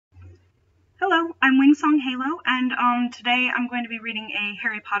Hello, I'm Wingsong Halo, and today I'm going to be reading a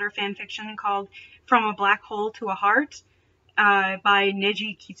Harry Potter fanfiction called From a Black Hole to a Heart by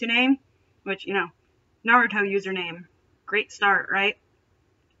Neji Kitsune, which, Naruto username. Great start, right?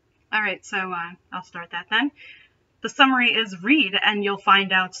 Alright, so I'll start that then. The summary is read and you'll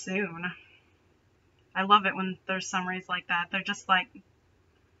find out soon. I love it when there's summaries like that. They're just like,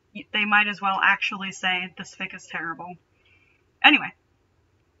 they might as well actually say this fic is terrible. Anyway.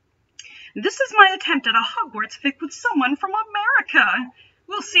 This is my attempt at a Hogwarts fic with someone from America.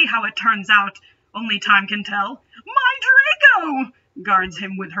 We'll see how it turns out. Only time can tell. My Draco! Guards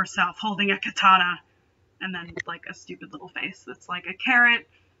him with herself, holding a katana. And then, like, a stupid little face that's like a carrot,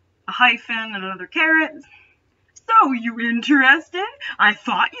 a hyphen, and another carrot. So, you interested? I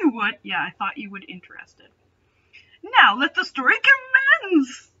thought you would. Yeah, I thought you would interested. Now, let the story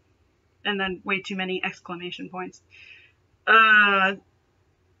commence! And then way too many exclamation points.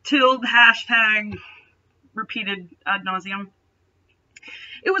 Tilde, hashtag, repeated ad nauseum.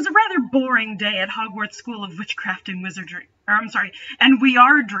 It was a rather boring day at Hogwarts School of Witchcraft and Wizardry, and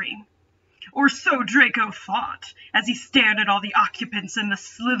Weardry. Or so Draco thought, as he stared at all the occupants in the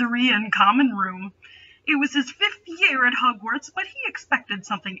Slytherin common room. It was his 5th year at Hogwarts, but he expected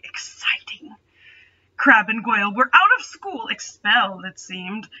something exciting. Crabbe and Goyle were out of school, expelled, it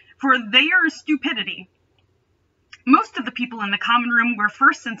seemed, for their stupidity. Most of the people in the common room were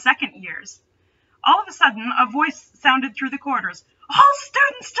 1st and 2nd years. All of a sudden, a voice sounded through the corridors. All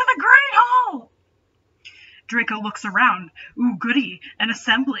students to the Great Hall! Draco looks around. Ooh, goody, an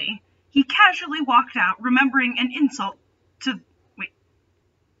assembly. He casually walked out, remembering an insult to...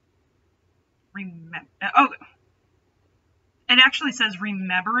 It actually says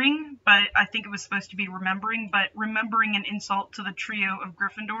remembering, but I think it was supposed to be remembering, but remembering an insult to the trio of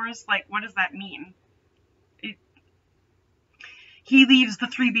Gryffindors? Like, what does that mean? He leaves the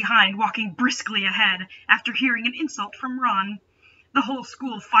 3 behind, walking briskly ahead, after hearing an insult from Ron. The whole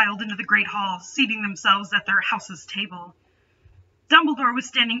school filed into the Great Hall, seating themselves at their house's table. Dumbledore was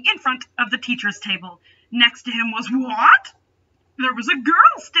standing in front of the teacher's table. Next to him was what? There was a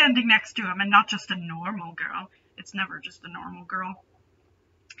girl standing next to him, and not just a normal girl. It's never just a normal girl.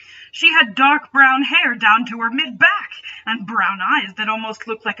 She had dark brown hair down to her mid-back, and brown eyes that almost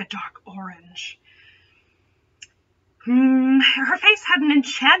looked like a dark orange. Her face had an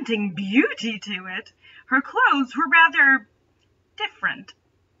enchanting beauty to it. Her clothes were rather different.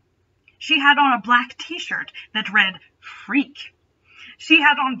 She had on a black t-shirt that read, Freak. She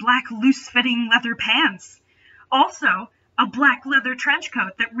had on black loose-fitting leather pants. Also, a black leather trench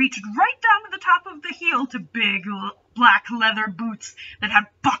coat that reached right down to the top of the heel to big black leather boots that had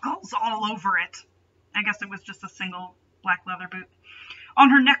buckles all over it. I guess it was just a single black leather boot. On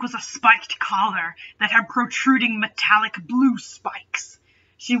her neck was a spiked collar that had protruding metallic blue spikes.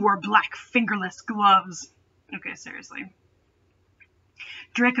 She wore black fingerless gloves. Okay, seriously.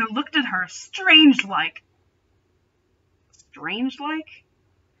 Draco looked at her, strange-like. Strange-like?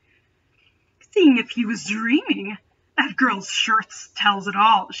 Seeing if he was dreaming. That girl's shirt tells it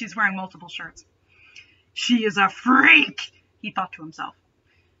all. She's wearing multiple shirts. She is a freak, he thought to himself.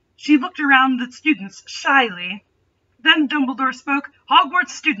 She looked around the students shyly. Then Dumbledore spoke, Hogwarts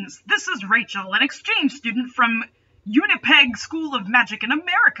students, this is Rachel, an exchange student from Winnipeg School of Magic in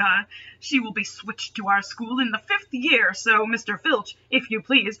America. She will be switched to our school in the 5th year, so Mr. Filch, if you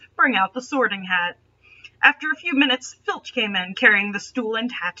please, bring out the sorting hat. After a few minutes, Filch came in, carrying the stool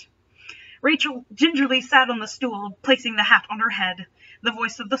and hat. Rachel gingerly sat on the stool, placing the hat on her head. The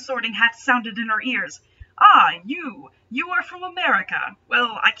voice of the sorting hat sounded in her ears. Ah, you are from America.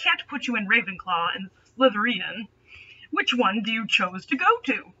 Well, I can't put you in Ravenclaw and Slytherin. Which one do you choose to go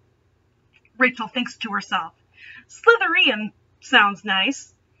to? Rachel thinks to herself. Slytherin sounds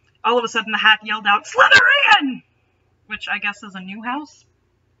nice. All of a sudden the hat yelled out, Slytherin! Which I guess is a new house.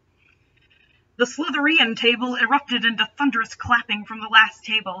 The Slytherin table erupted into thunderous clapping from the last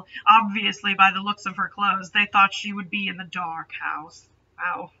table. Obviously, by the looks of her clothes, they thought she would be in the dark house.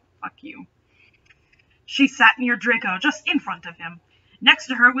 Wow, fuck you. She sat near Draco, just in front of him. Next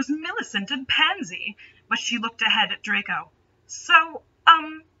to her was Millicent and Pansy, but she looked ahead at Draco. So,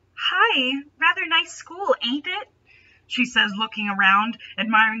 hi, rather nice school, ain't it? She says, looking around,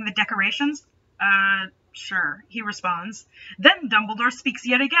 admiring the decorations. Sure, he responds. Then Dumbledore speaks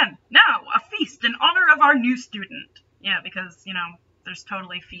yet again. Now, a feast in honor of our new student. Yeah, because, there's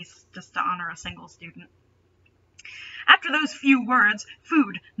totally feasts just to honor a single student. After those few words,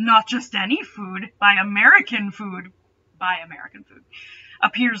 food, not just any food, by American food,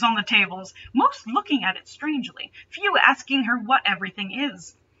 appears on the tables, most looking at it strangely, few asking her what everything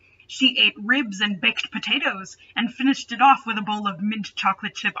is. She ate ribs and baked potatoes, and finished it off with a bowl of mint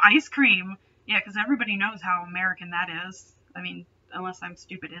chocolate chip ice cream. Yeah, because everybody knows how American that is. I mean, unless I'm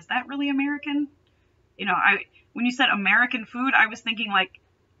stupid, is that really American? You know, when you said American food, I was thinking like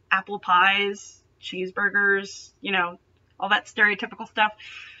apple pies, cheeseburgers, you know, all that stereotypical stuff.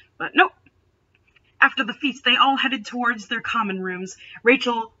 But nope. After the feast, they all headed towards their common rooms.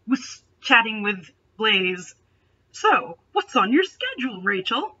 Rachel was chatting with Blaze. So, what's on your schedule,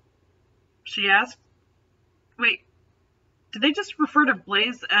 Rachel? She asked. Wait, did they just refer to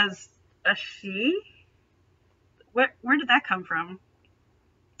Blaze as a she? Where did that come from?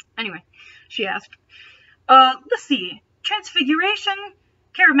 Anyway, she asked. Let's see. Transfiguration,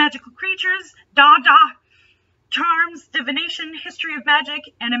 care of magical creatures, charms, divination, history of magic,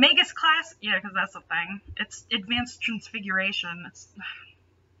 and a magus class. Yeah, because that's a thing. It's advanced transfiguration. It's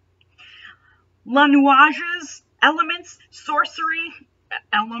languages, elements, sorcery.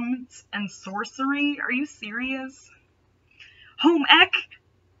 Elements and sorcery? Are you serious? Home ec,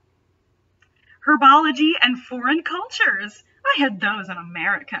 herbology, and foreign cultures. I had those in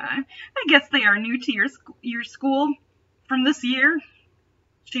America. I guess they are new to your school from this year,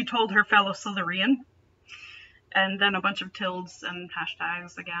 she told her fellow Slytherin. And then a bunch of tildes and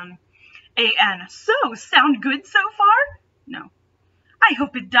hashtags again. AN. So, sound good so far? No. I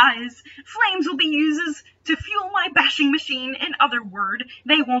hope it does. Flames will be used to fuel my bashing machine. In other words,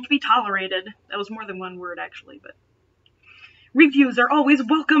 they won't be tolerated. That was more than one word, actually, but... Reviews are always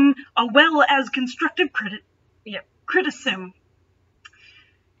welcome, as well as constructive criticism.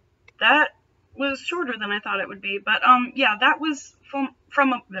 That was shorter than I thought it would be, but, yeah, that was from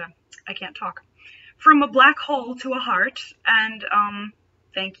I can't talk. From a black hole to a heart, and,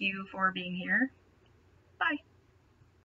 thank you for being here. Bye.